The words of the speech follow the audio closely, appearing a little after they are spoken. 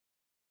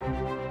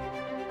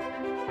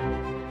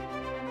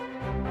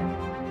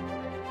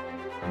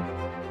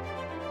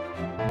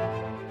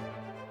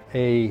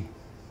A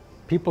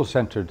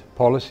people-centered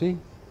policy,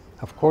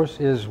 of course,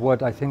 is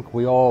what I think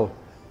we all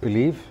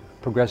believe,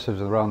 progressives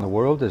around the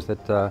world, is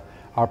that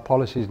our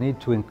policies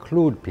need to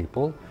include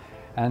people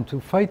and to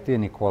fight the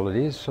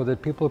inequalities so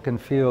that people can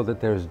feel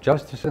that there's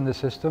justice in the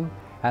system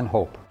and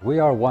hope. We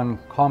are one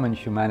common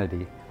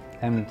humanity,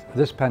 and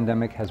this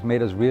pandemic has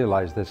made us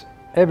realize this.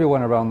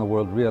 Everyone around the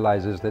world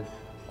realizes that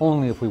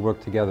only if we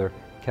work together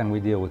can we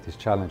deal with these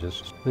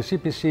challenges. The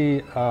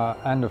CPC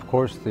and of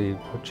course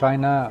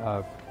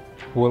China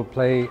will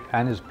play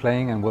and is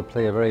playing and will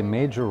play a very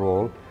major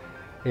role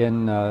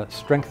in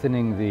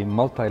strengthening the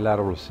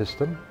multilateral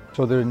system.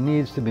 So there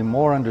needs to be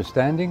more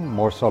understanding,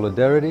 more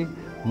solidarity,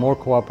 more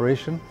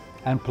cooperation,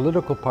 and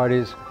political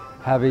parties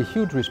have a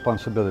huge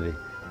responsibility.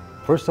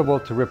 First of all,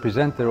 to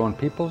represent their own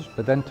peoples,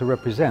 but then to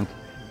represent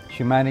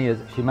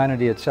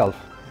humanity itself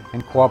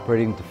in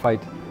cooperating to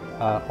fight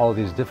all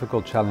these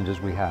difficult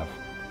challenges we have.